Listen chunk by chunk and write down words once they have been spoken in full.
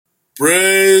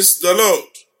Praise the Lord.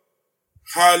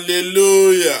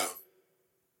 Hallelujah.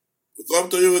 We come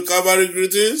to you with Calvary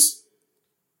greetings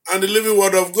and the living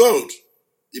word of God.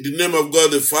 In the name of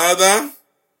God the Father,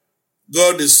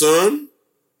 God the Son,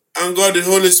 and God the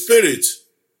Holy Spirit.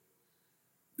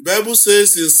 The Bible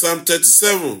says in Psalm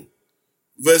 37,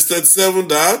 verse 37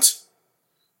 that,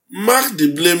 mark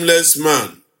the blameless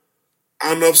man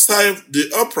and observe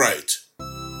the upright,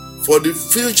 for the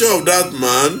future of that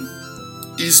man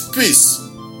is peace.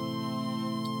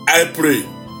 I pray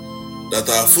that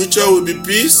our future will be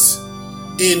peace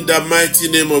in the mighty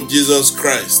name of Jesus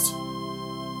Christ.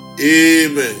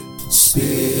 Amen.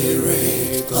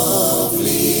 Spirit of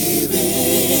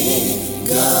living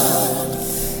God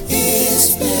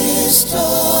is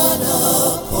bestowed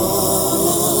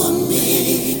upon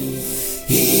me.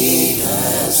 He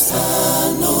has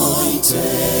anointed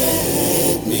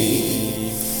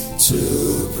me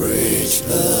to preach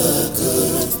the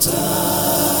good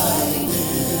tidings.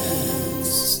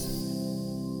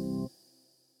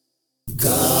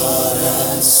 God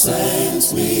has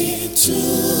sent me to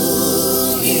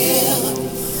heal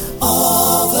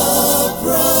all the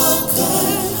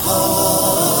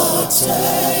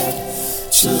broken-hearted,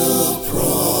 to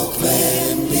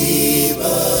proclaim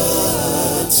liberty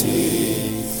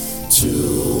to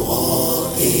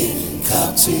all in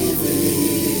captivity.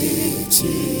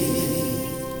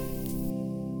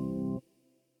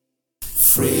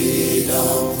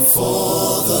 Freedom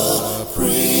for the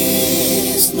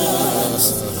prisoners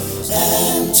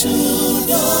and to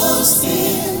those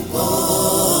in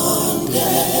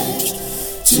bondage,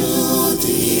 to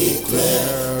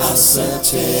declare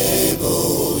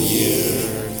acceptable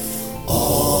year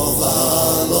of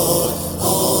our Lord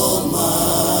Almighty.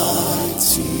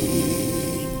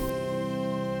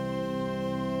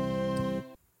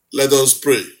 Let us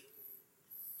pray.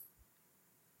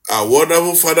 Our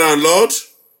wonderful Father and Lord,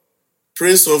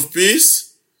 Prince of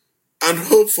Peace and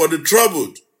hope for the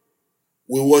troubled,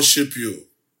 we worship you.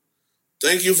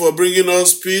 Thank you for bringing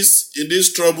us peace in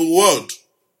this troubled world.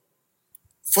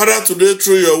 Father, today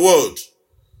through your word,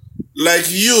 like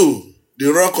you,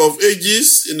 the rock of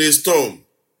ages in a storm,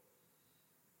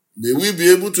 may we be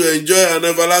able to enjoy an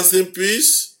everlasting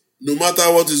peace no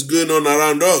matter what is going on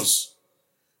around us.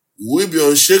 We will be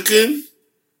unshaken,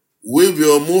 we will be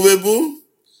unmovable,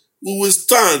 we will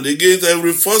stand against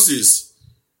every forces.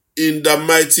 In the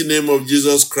mighty name of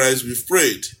Jesus Christ we've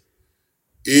prayed.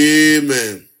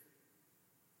 Amen.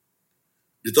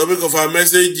 The topic of our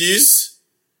message is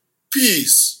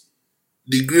peace,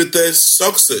 the greatest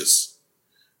success.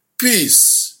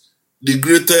 Peace, the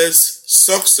greatest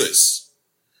success.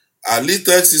 Our lead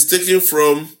text is taken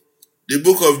from the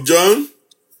book of John,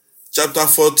 chapter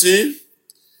 14.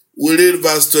 We read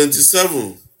verse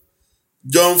 27.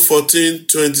 John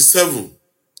 14:27.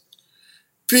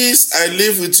 Peace I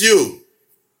leave with you.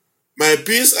 My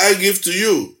peace I give to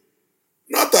you.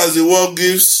 Not as the world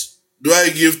gives, do I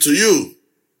give to you.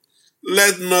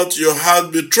 Let not your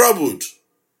heart be troubled,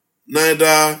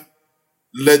 neither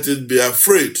let it be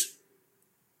afraid.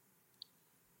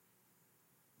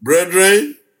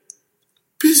 Brethren,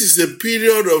 peace is a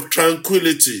period of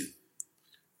tranquility,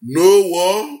 no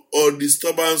war or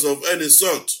disturbance of any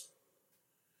sort.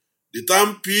 The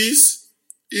term peace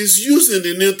is used in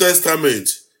the New Testament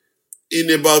in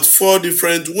about 4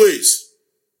 different ways.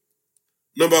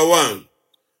 Number 1,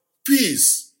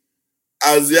 peace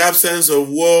as the absence of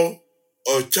war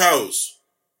or chaos.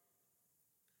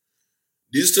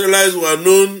 The Israelites were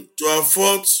known to have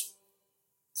fought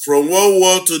from one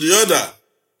war to the other.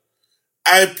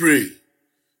 I pray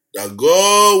that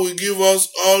God will give us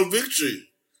all victory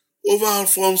over all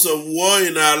forms of war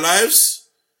in our lives,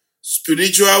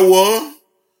 spiritual war,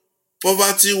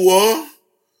 poverty war,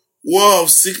 war of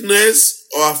sickness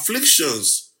or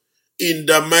afflictions, in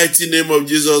the mighty name of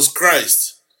Jesus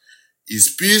Christ. His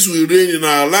peace will reign in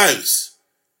our lives.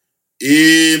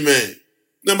 Amen.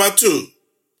 Number 2,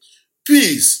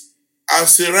 peace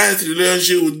as a right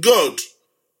relationship with God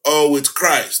or with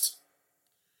Christ.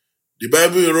 The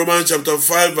Bible in Romans chapter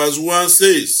 5 verse 1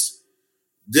 says,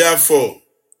 therefore,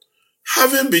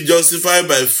 having been justified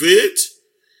by faith,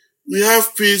 we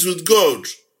have peace with God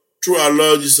through our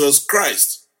Lord Jesus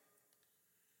Christ.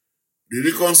 The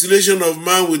reconciliation of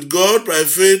man with God by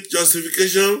faith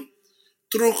justification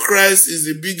through Christ is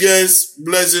the biggest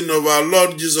blessing of our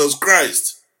Lord Jesus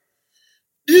Christ.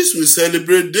 This we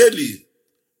celebrate daily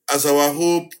as our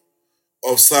hope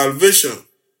of salvation.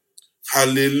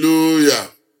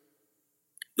 Hallelujah.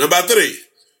 Number 3,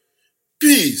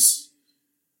 peace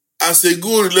as a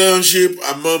good relationship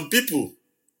among people.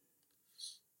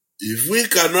 If we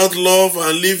cannot love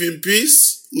and live in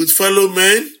peace with fellow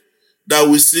men, that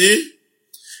we see,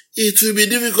 it will be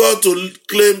difficult to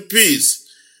claim peace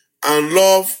and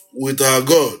love with our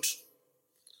God.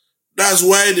 That's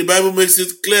why the Bible makes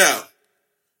it clear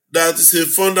that it's a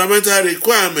fundamental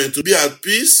requirement to be at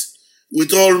peace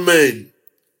with all men,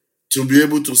 to be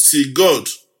able to see God.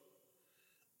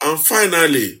 And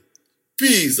finally,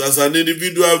 peace as an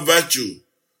individual virtue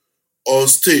or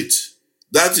state,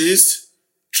 that is,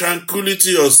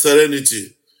 tranquility or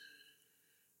serenity.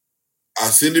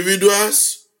 As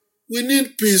individuals, we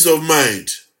need peace of mind.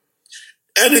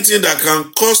 Anything that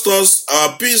can cost us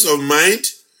our peace of mind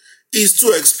is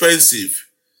too expensive.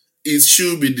 It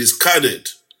should be discarded.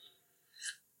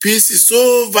 Peace is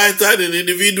so vital in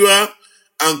individual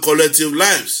and collective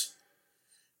lives.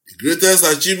 The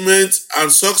greatest achievement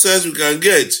and success we can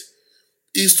get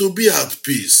is to be at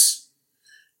peace.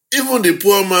 Even the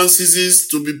poor man ceases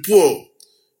to be poor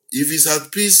if he's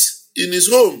at peace in his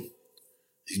home.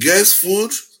 He gets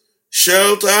food,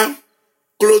 shelter,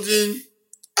 clothing,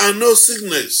 and no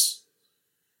sickness.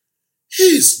 He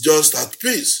is just at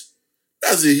peace.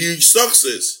 That's a huge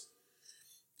success.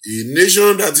 A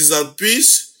nation that is at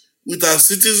peace with our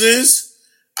citizens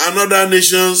and other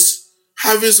nations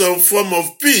having some form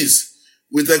of peace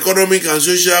with economic and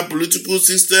social political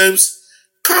systems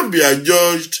can be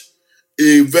adjudged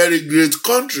a very great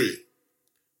country.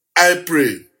 I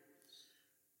pray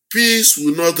peace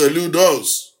will not elude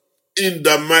us in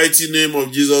the mighty name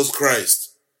of Jesus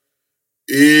Christ.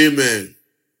 Amen.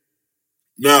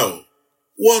 Now,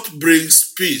 what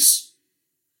brings peace?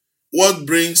 What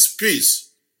brings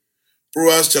peace?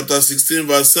 Proverbs chapter 16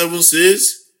 verse 7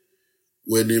 says,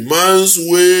 when a man's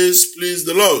ways please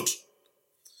the Lord,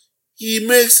 he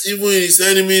makes even his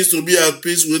enemies to be at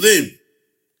peace with him.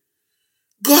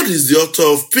 God is the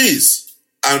author of peace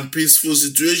and peaceful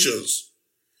situations.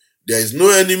 There is no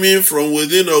enemy from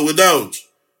within or without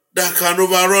that can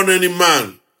overrun any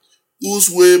man whose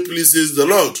way pleases the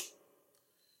Lord.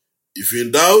 If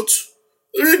in doubt,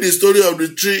 read the story of the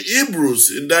three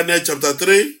Hebrews in Daniel chapter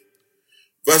 3,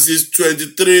 verses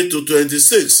 23 to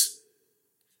 26.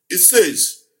 It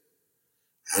says,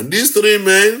 and these three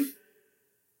men,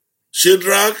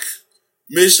 Shadrach,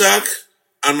 Meshach,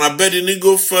 and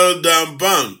Abednego, fell down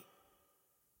bound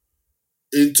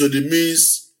into the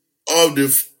midst of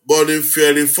the burning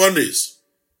fiery furnace.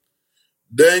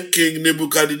 Then King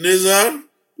Nebuchadnezzar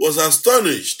was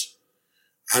astonished,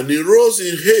 and he rose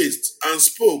in haste and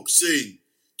spoke, saying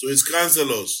to his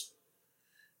counselors,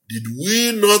 did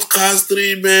we not cast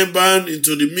three men bound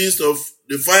into the midst of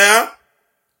the fire?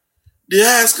 They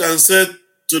asked and said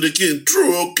to the king,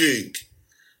 true, O king.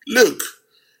 Look,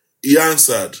 he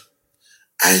answered,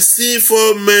 I see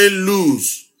 4 men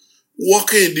loose,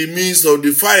 walking in the midst of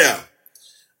the fire,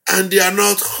 and they are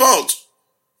not hot,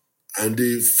 and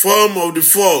the form of the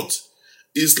fourth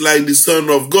is like the Son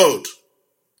of God.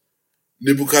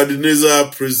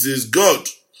 Nebuchadnezzar praises God.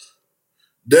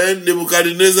 Then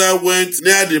Nebuchadnezzar went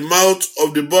near the mouth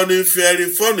of the burning fiery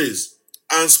furnace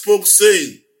and spoke,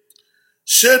 saying,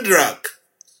 Shadrach,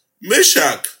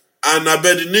 Meshach, and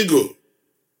Abednego,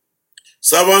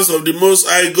 servants of the Most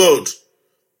High God,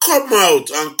 come out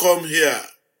and come here.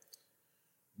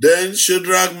 Then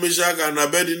Shadrach, Meshach, and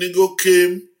Abednego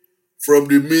came from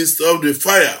the midst of the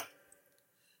fire.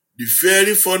 The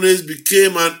fiery furnace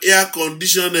became an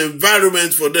air-conditioned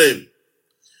environment for them.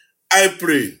 I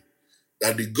pray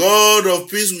that the God of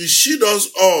peace will shield us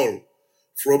all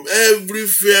from every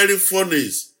fiery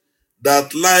furnace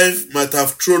that life might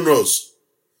have thrown us.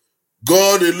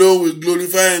 God alone will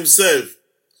glorify himself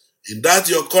in that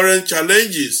your current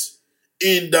challenges,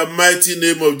 in the mighty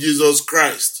name of Jesus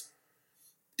Christ.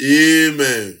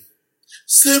 Amen.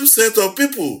 Same set of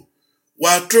people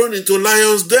were thrown into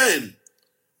lions' den,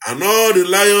 and all the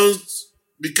lions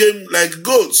became like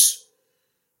goats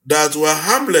that were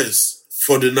harmless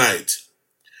for the night.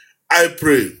 I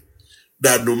pray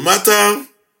that no matter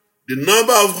the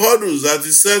number of hurdles that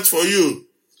is set for you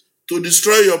to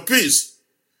destroy your peace,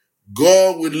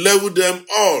 God will level them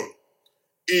all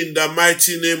in the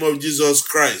mighty name of Jesus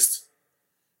Christ.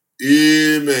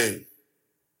 Amen.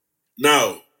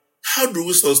 Now, how do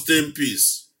we sustain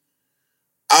peace?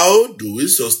 How do we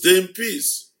sustain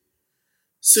peace?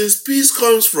 Since peace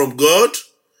comes from God,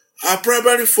 our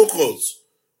primary focus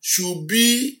should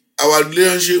be our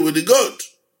relationship with God.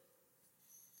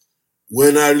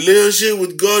 When our relationship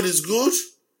with God is good,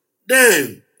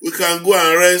 then we can go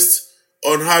and rest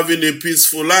on having a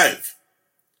peaceful life.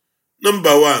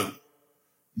 Number 1,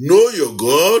 know your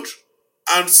God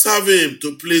and serve him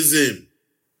to please him.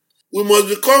 We must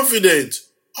be confident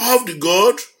of the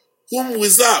God whom we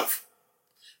serve.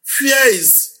 Fear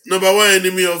is number 1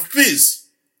 enemy of peace.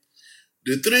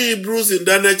 The three Hebrews in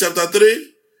Daniel chapter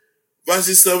 3,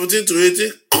 verses 17 to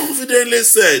 18, confidently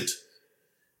said,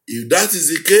 if that is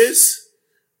the case,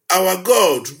 our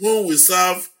God, whom we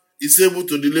serve, is able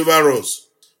to deliver us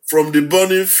from the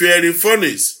burning fiery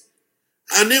furnace,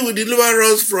 and he will deliver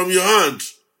us from your hand,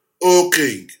 O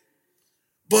king.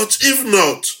 But if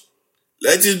not,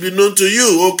 let it be known to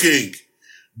you, O king,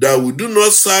 that we do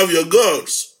not serve your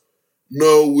gods,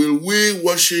 nor will we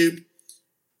worship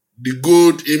the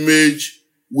gold image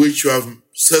which you have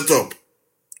set up.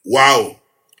 Wow,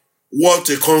 what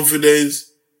a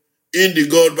confidence in the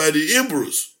God by the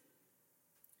Hebrews.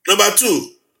 Number 2,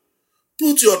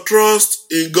 put your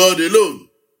trust in God alone.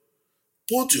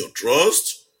 Put your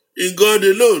trust in God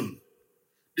alone.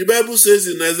 The Bible says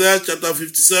in Isaiah chapter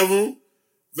 57,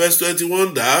 verse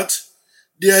 21 that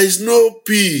there is no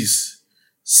peace,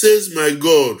 says my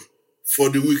God, for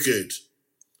the wicked.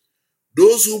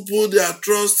 Those who put their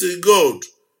trust in God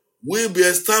will be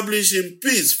established in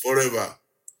peace forever.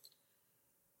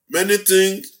 Many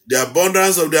think the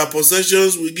abundance of their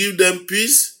possessions will give them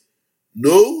peace.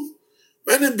 No.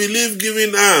 Many believe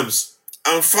giving alms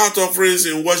and fat offerings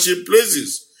in worship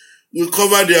places will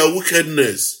cover their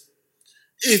wickedness.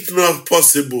 It's not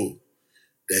possible.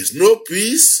 There's no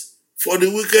peace for the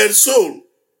wicked soul.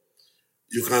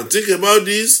 You can think about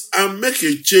this and make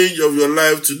a change of your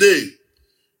life today.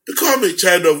 Become a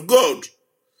child of God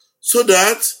so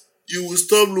that you will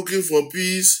stop looking for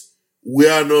peace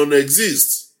where none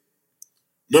exists.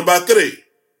 Number 3,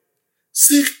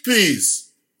 seek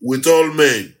peace with all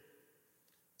men.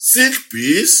 Seek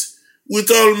peace with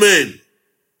all men.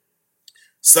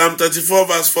 Psalm 34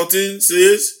 verse 14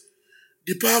 says,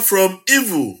 depart from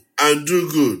evil and do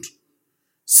good.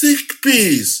 Seek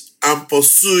peace and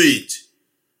pursue it.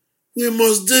 We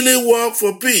must daily work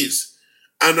for peace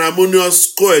and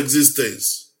harmonious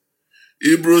coexistence.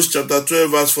 Hebrews chapter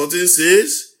 12 verse 14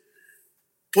 says,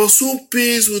 pursue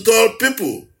peace with all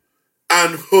people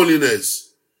and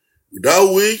holiness,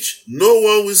 without which no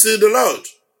one will see the Lord.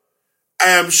 I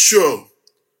am sure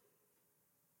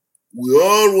we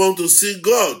all want to see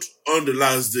God on the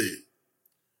last day.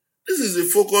 This is the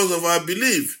focus of our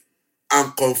belief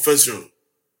and confession,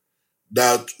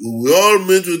 that we will all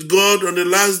meet with God on the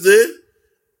last day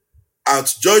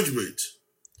at judgment.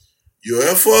 Your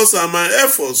efforts and my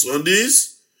efforts on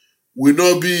this will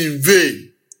not be in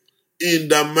vain, in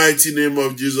the mighty name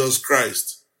of Jesus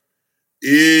Christ.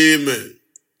 Amen.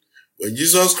 When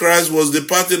Jesus Christ was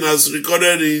departing, as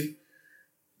recorded in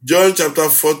John chapter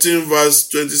 14 verse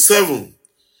 27,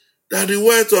 that the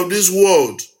wealth of this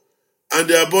world and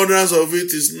the abundance of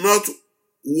it is not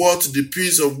worth the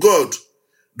peace of God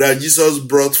that Jesus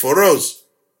brought for us.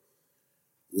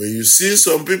 When you see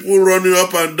some people running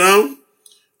up and down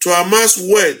to amass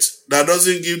wealth that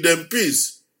doesn't give them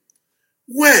peace,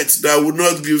 wealth that will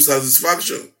not give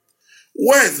satisfaction,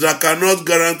 wealth that cannot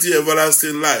guarantee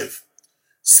everlasting life,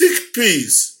 seek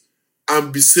peace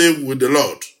and be saved with the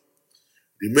Lord.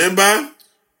 Remember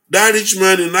that rich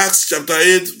man in Acts chapter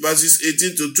 8 verses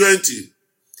 18 to 20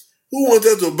 who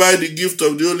wanted to buy the gift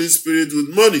of the Holy Spirit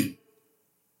with money.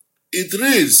 It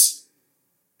reads,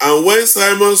 and when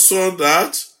Simon saw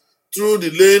that through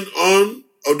the laying on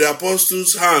of the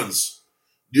apostles' hands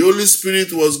the Holy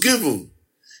Spirit was given,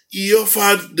 he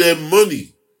offered them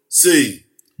money, saying,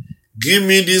 give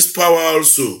me this power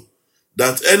also,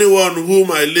 that anyone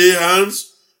whom I lay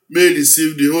hands may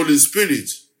receive the Holy Spirit.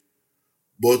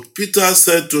 But Peter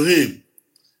said to him,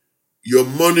 your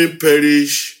money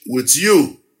perish with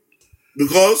you,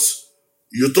 because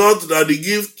you thought that the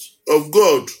gift of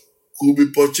God could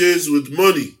be purchased with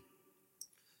money.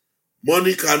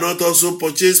 Money cannot also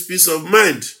purchase peace of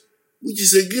mind, which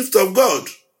is a gift of God.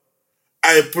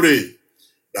 I pray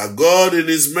that God in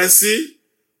his mercy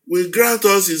will grant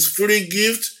us his free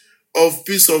gift of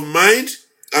peace of mind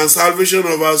and salvation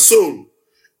of our soul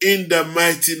in the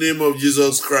mighty name of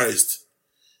Jesus Christ.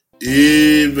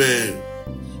 Amen.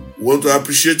 We want to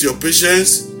appreciate your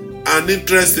patience and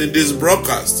interest in this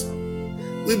broadcast.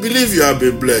 We believe you have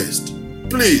been blessed.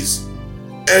 Please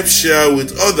help share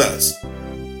with others.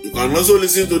 You can also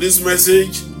listen to this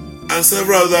message and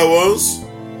several other ones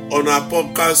on our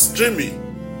podcast streaming,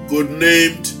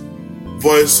 codenamed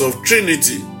Voice of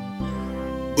Trinity.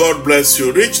 God bless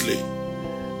you richly.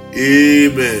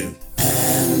 Amen.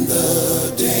 And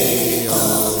the day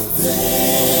of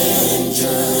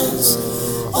vengeance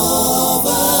of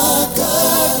our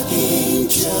God in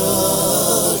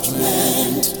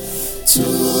judgment,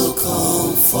 to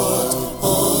comfort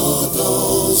all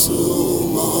those who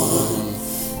mourn,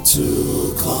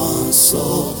 to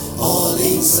console all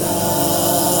in Zion,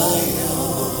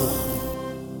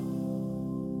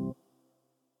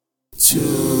 to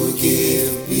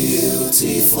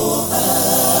for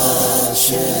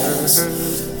ashes,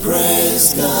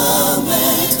 praise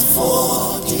garment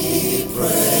for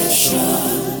depression.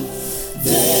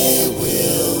 They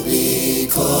will be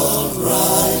called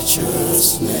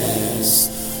righteousness.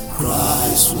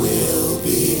 Christ will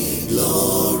be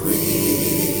glorified.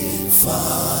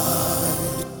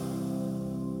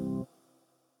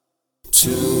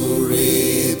 To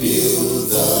rebuild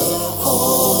the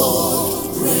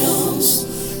old realms,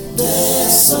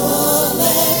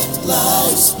 desolate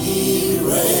lives be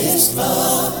raised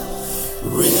up,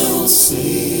 real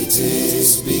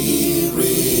cities be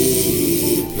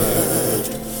repaired,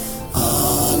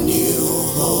 a new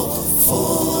hope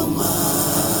for mankind.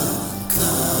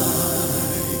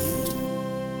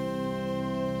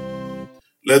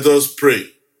 Let us pray.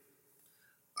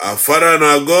 Our Father and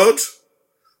our God,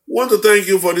 we want to thank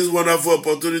you for this wonderful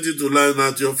opportunity to learn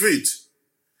at your feet.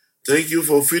 Thank you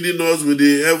for feeding us with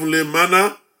the heavenly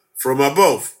manna from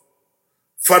above.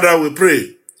 Father, we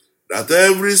pray that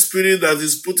every spirit that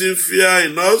is putting fear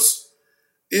in us,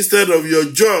 instead of your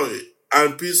joy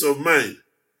and peace of mind,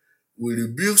 we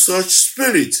rebuke such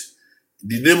spirit in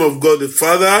the name of God the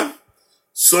Father,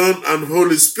 Son, and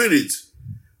Holy Spirit.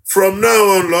 From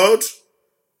now on, Lord,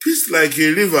 peace like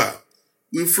a river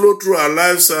will flow through our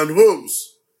lives and homes.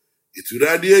 It will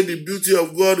radiate the beauty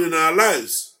of God in our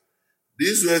lives.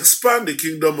 This will expand the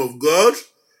kingdom of God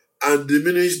and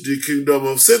diminish the kingdom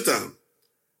of Satan.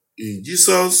 In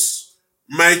Jesus'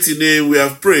 mighty name we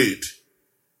have prayed.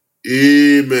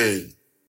 Amen.